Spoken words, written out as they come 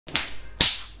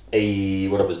Hey,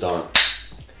 what up, is Don?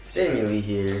 Sammy Lee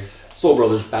here. Soul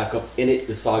Brothers back up in it.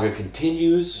 The saga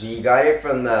continues. You got it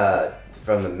from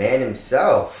the man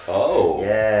himself. Oh.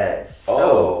 Yes. Oh.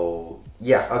 So,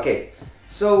 yeah, okay.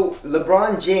 So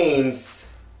LeBron James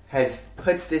has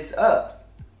put this up.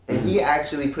 And he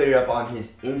actually put it up on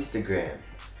his Instagram.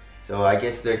 So I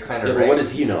guess they're kind of Yeah, but what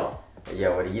does he know?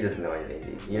 Yeah, what he doesn't know anything,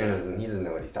 dude. He doesn't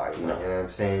know what he's talking about. No. You know what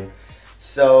I'm saying?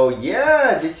 So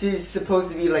yeah, this is supposed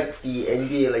to be like the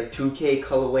NBA like 2K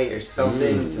colorway or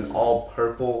something. It's an all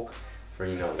purple for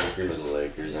Lakers. For the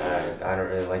Lakers, yeah. I don't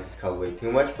really like this colorway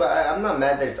too much, but I'm not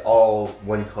mad that it's all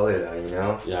one color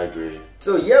though. Yeah, I agree.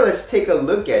 So yeah, let's take a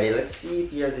look at it. Let's see if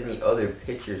he has any other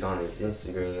pictures on his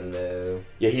Instagram though.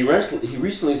 Yeah, he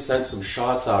recently sent some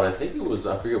shots out. I think it was,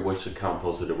 I forget which account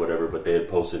posted it or whatever, but they had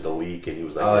posted the leak and he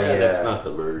was like, oh, yeah, that's not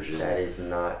the version. That is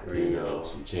not real.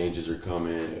 Some changes are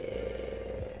coming. Yeah.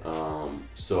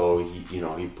 So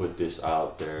he put this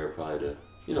out there probably to,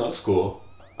 it's cool.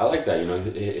 I like that,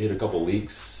 hit a couple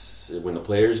leaks. When the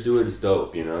players do it, it's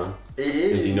dope, It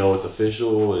is. Because it's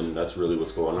official and that's really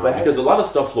what's going on. But because a lot of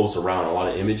stuff floats around, a lot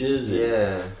of images. And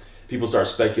yeah. People start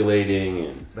speculating.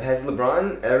 And But has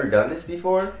LeBron ever done this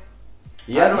before?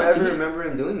 Yeah, I don't ever remember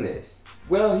him doing this.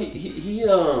 Well, he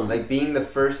like being the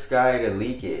first guy to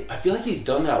leak it. I feel like he's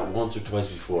done that once or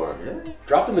twice before. Really?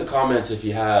 Drop in the comments if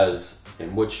he has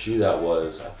and which shoe that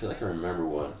was. I feel like I remember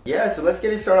one. Yeah, so let's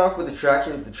get it started off with the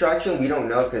traction. The traction we don't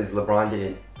know because LeBron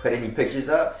didn't put any pictures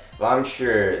up. But I'm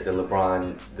sure the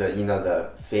LeBron, the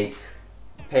fake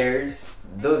pairs,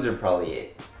 those are probably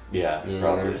it. Yeah, you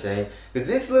know what I'm saying? Because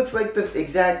this looks like the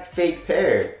exact fake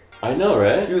pair. I know,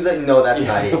 right? He was like, no, that's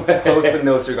not it. Close but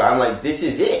no cigar. I'm like, this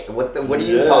is it. What are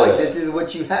you talking? This is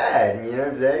what you had. You know what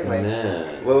I'm saying? Like,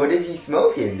 man. Well, what is he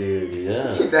smoking, dude?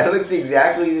 Yeah. That looks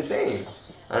exactly the same.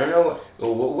 I don't know.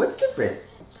 What's different?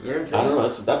 You know what I'm saying? I don't know.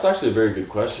 That's actually a very good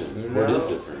question. What is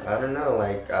different? I don't know.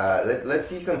 Like, let's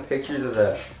see some pictures of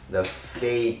the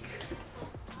fake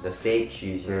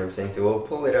shoes. You know what I'm saying? So we'll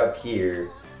pull it up here.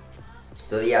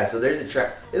 So yeah, so there's a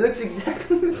track. It looks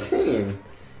exactly the same.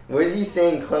 What is he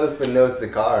saying? Close but no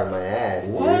cigar. My ass.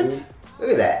 What? Dude. Look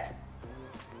at that.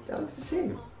 That looks the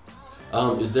same.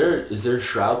 Is there a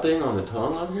shroud thing on the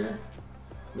tongue on here?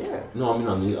 Yeah. No, I mean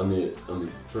on the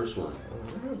first one.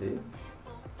 I don't know, dude.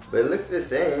 But it looks the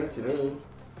same to me.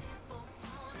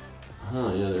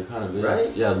 Huh? Yeah, they're kind of is.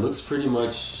 Right? Yeah, it looks pretty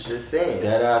much the same.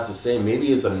 Dead ass the same.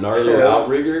 Maybe it's a gnarly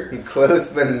outrigger.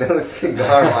 Close but no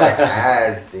cigar. My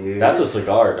ass, dude. That's a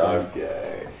cigar, dog. Okay.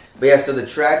 But yeah, so the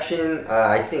traction,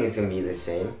 I think it's gonna be the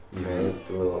same, right?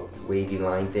 The little wavy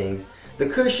line things. The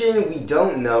cushion, we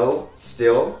don't know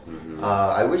still.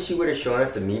 I wish he would have shown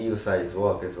us the medial side as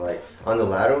well, because like on the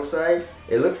lateral side,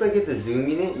 it looks like it's a zoom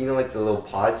unit, like the little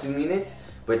pod zoom units,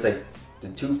 but it's like the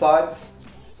 2 pods,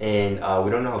 and we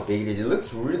don't know how big it is. It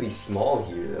looks really small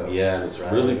here though. Yeah, and it's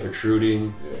really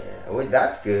protruding. Yeah, well,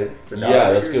 that's good for the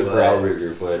outrigger, that's good for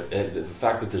outrigger, but the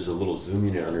fact that there's a little zoom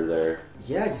unit under there.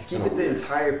 Yeah, just keep it the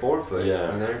entire forefoot.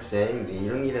 Yeah. You know what I'm saying?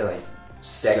 You don't need to like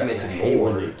segment it. I hate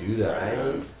when they do that, right?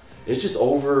 Man. It's just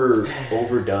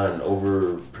overdone,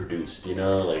 overproduced.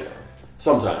 Like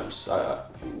sometimes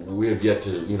we have yet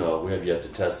to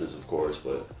test this, of course,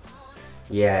 but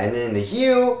yeah. And then the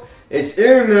heel is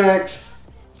Air Max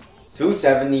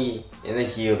 270 in the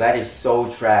heel. That is so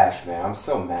trash, man. I'm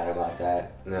so mad about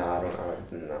that. No, I don't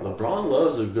know. LeBron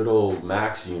loves a good old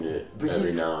Max unit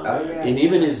every now and then. Oh, yeah, and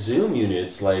even his Zoom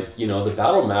units, like, the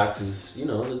Battle Max is,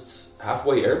 it's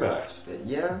halfway Air Max.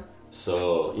 Yeah.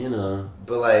 So,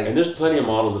 But like... And there's plenty of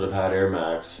models that have had Air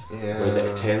Max. Yeah. Where the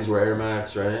 10s were Air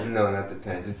Max, right? No, not the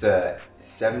 10s. It's a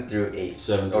 7 through 8.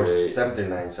 7 through 8. 7 through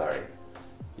 9, sorry.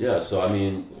 Yeah, so I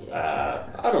mean,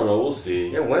 I don't know, we'll see.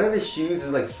 Yeah, one of his shoes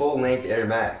is like full length Air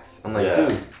Max. I'm like,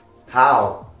 dude,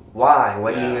 how? Why?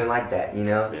 Why do you even like that,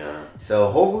 Yeah. So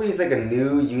hopefully it's like a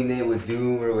new unit with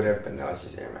zoom or whatever, but no, it's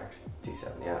just Air Max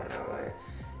 270. I don't know. Like,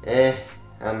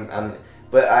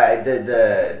 but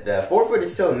the forefoot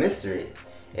is still a mystery.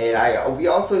 And we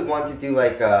also want to do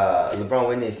like LeBron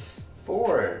Witness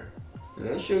 4.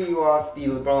 Let me show you off the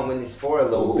LeBron Witness 4 a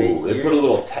little bit here. They put a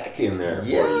little tech in there.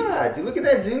 Yeah, dude, look at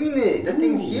that zoom unit. That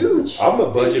thing's huge. I'm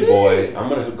a budget boy. I'm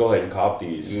gonna go ahead and cop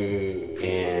these. Yeah.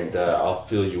 And I'll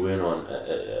fill you in on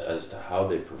as to how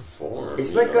they perform.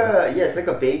 It's like it's like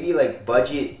a baby like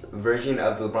budget version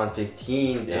of the LeBron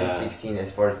 15 and 16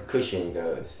 as far as cushion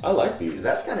goes. I like these.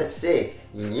 That's kind of sick.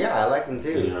 Yeah, I like them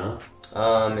too.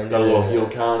 And got a little heel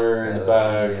counter in the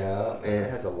back. Yeah, and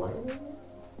it has a line in it.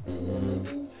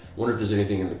 Maybe. Wonder if there's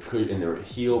anything in the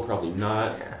heel. Probably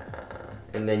not. Yeah.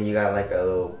 And then you got like a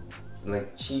little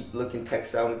cheap looking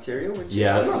textile material, which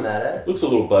I'm not mad at. Looks a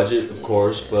little budget, of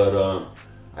course, but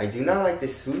I do not like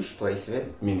this swoosh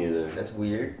placement. Me neither. That's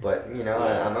weird, but you know,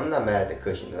 I'm not mad at the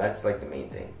cushion. That's like the main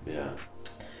thing. Yeah.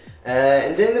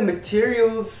 And then the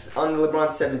materials on the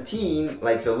LeBron 17,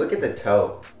 like, so look at the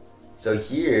toe. So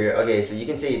here, okay, so you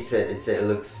can say it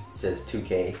says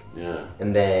 2K. Yeah.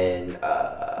 And then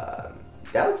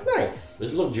that looks nice.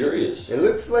 It's luxurious. It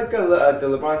looks like the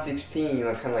LeBron 16, you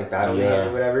know, kind of like Battle Man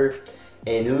or whatever.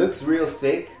 And it looks real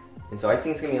thick. And so I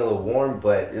think it's gonna be a little warm,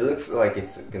 but it looks like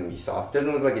it's gonna be soft.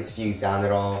 Doesn't look like it's fused down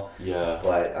at all. Yeah.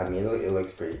 But I mean, it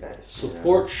looks pretty nice.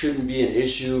 Support shouldn't be an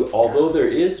issue, although there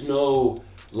is no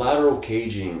lateral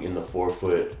caging in the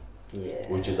forefoot,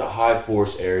 which is a high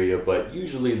force area. But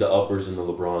usually the uppers in the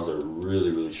LeBrons are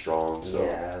really, really strong. So.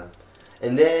 Yeah.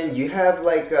 And then you have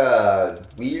like a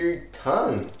weird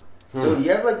tongue. So you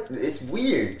have like, it's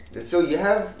weird. So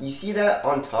you see that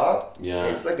on top? Yeah.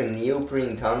 It's like a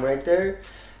neoprene tongue right there.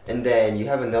 And then you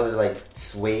have another like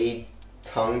suede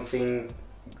tongue thing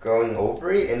going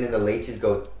over it, and then the laces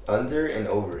go under and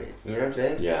over it. You know what I'm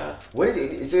saying? Yeah. What is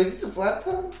it? So is this a flap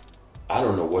tongue? I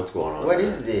don't know what's going on. What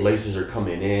is this? Laces are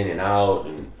coming in and out,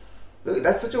 and look,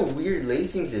 that's such a weird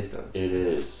lacing system. it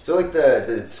is. So like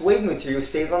the suede material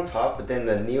stays on top, but then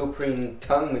the neoprene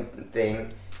tongue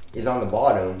thing is on the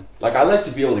bottom. Like, I like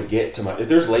to be able to get to if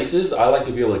there's laces, I like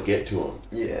to be able to get to them.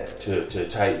 Yeah. To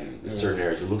tighten in certain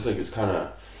areas. It looks like it's kind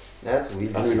of. That's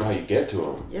weird. I don't even know how you get to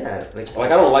them. Yeah. Like, I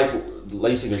don't like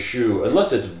lacing a shoe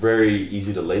unless it's very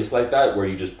easy to lace like that, where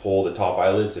you just pull the top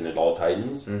eyelets and it all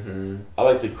tightens. Mm-hmm. I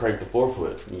like to crank the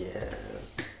forefoot. Yeah.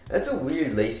 That's a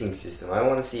weird lacing system. I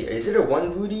want to see, is it a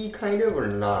one booty kind of or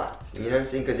not? You know what I'm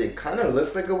saying? Because it kind of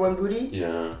looks like a one booty.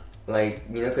 Yeah. Like,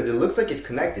 you know, because it looks like it's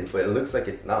connected, but it looks like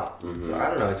it's not. Mm-hmm. So I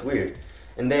don't know, it's weird.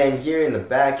 And then here in the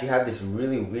back, you have this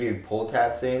really weird pull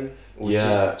tab thing, which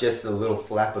is just a little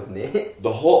flap of knit.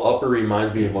 The whole upper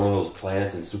reminds me of one of those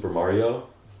plants in Super Mario.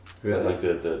 Really? Like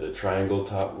the triangle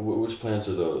top. Which plants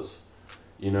are those?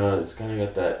 You know, it's kind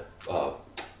of got that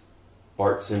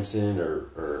Bart Simpson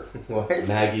or What?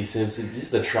 Maggie Simpson. This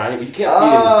is the triangle. You can't see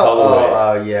it in this colorway.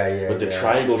 Oh, yeah. But the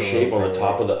triangle shape on the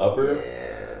top of the upper.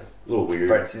 Yeah. A little weird.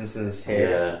 Bart Simpson's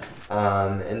hair.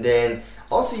 Yeah. And then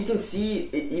also you can see,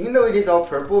 even though it is all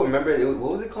purple, remember,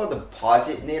 what was it called? The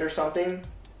posit knit or something?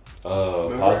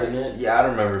 Posit knit? Yeah, I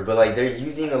don't remember. But like they're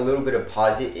using a little bit of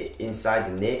posit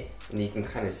inside the knit, and you can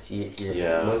kind of see it here.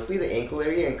 Yeah. Mostly the ankle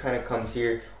area, and kind of comes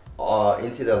here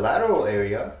into the lateral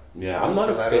area. Yeah, I'm not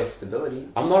a fan. Stability.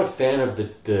 I'm not a fan of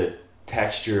the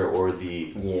texture or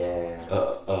the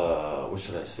what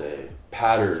should I say,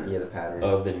 pattern. Yeah, the pattern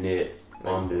of the knit.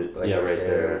 Like, on the like right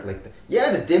there. Like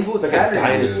the dimpled it's like pattern. a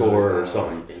dinosaur or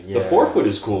something. Yeah. The forefoot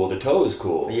is cool. The toe is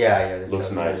cool. Yeah.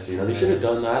 Looks nice. You know, they should have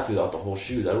done that throughout the whole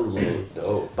shoe. That would have looked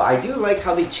dope. But I do like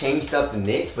how they changed up the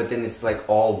knit, but then it's like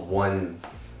all one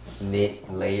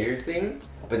knit layer thing.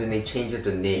 But then they changed up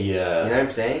the knit. Yeah. You know what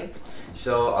I'm saying?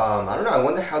 So I don't know. I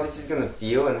wonder how this is gonna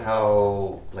feel and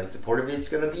how like supportive it's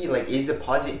gonna be. Like, is the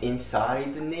posit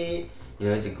inside the knit? You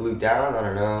know, is it glued down? I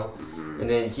don't know. And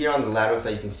then here on the lateral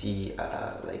side, you can see,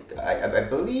 like, I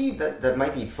believe that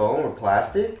might be foam or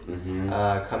plastic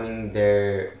coming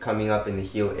up in the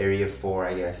heel area for,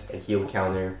 I guess, a heel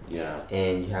counter. Yeah.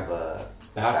 And you have a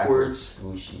backwards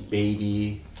swooshy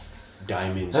baby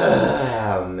diamond swoosh.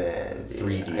 Oh, man.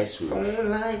 Dude. 3D swoosh. I don't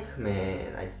like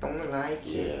it.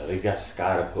 Yeah, they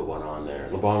gotta put one on there.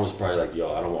 LeBron was probably like,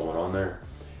 yo, I don't want one on there.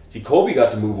 See, Kobe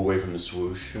got to move away from the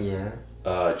swoosh. Yeah.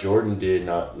 Jordan did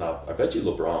not. I bet you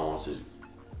LeBron wants to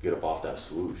get up off that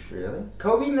swoosh. Really?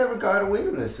 Kobe never got away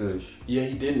from the swoosh. Yeah,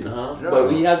 he didn't, huh? No.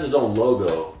 But he has his own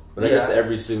logo. But I Yeah. guess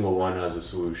every single one has a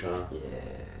swoosh, huh?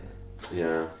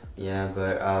 Yeah. Yeah,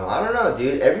 but I don't know,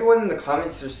 dude. Everyone in the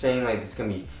comments are saying like it's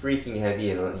gonna be freaking heavy,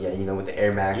 and you know, with the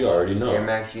Air Max. You already know. Air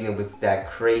Max, you know, with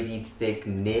that crazy thick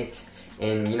knit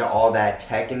and you know all that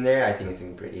tech in there. I think it's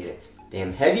gonna be pretty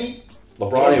damn heavy.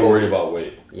 LeBron ain't worried about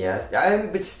weight. Yeah,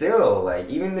 but still, like,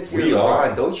 even if you're We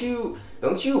LeBron, are. don't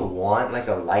you want like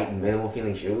a light, minimal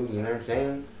feeling shoe? You know what I'm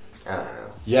saying? I don't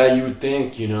know. Yeah, you would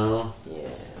think, you know. Yeah.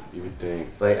 You would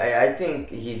think. But I think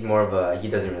he's more of he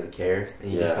doesn't really care.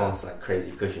 And he just wants like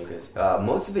crazy cushion because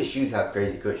most of his shoes have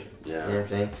crazy cushion. Yeah. You know what I'm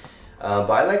saying?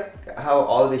 But I like how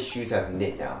all of his shoes have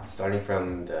knit now, starting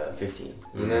from the 15.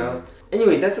 You know?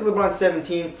 Anyways, that's the LeBron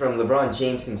 17 from LeBron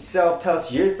James himself. Tell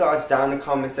us your thoughts down in the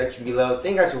comment section below.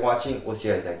 Thank you guys for watching. We'll see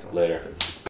you guys next one. Later.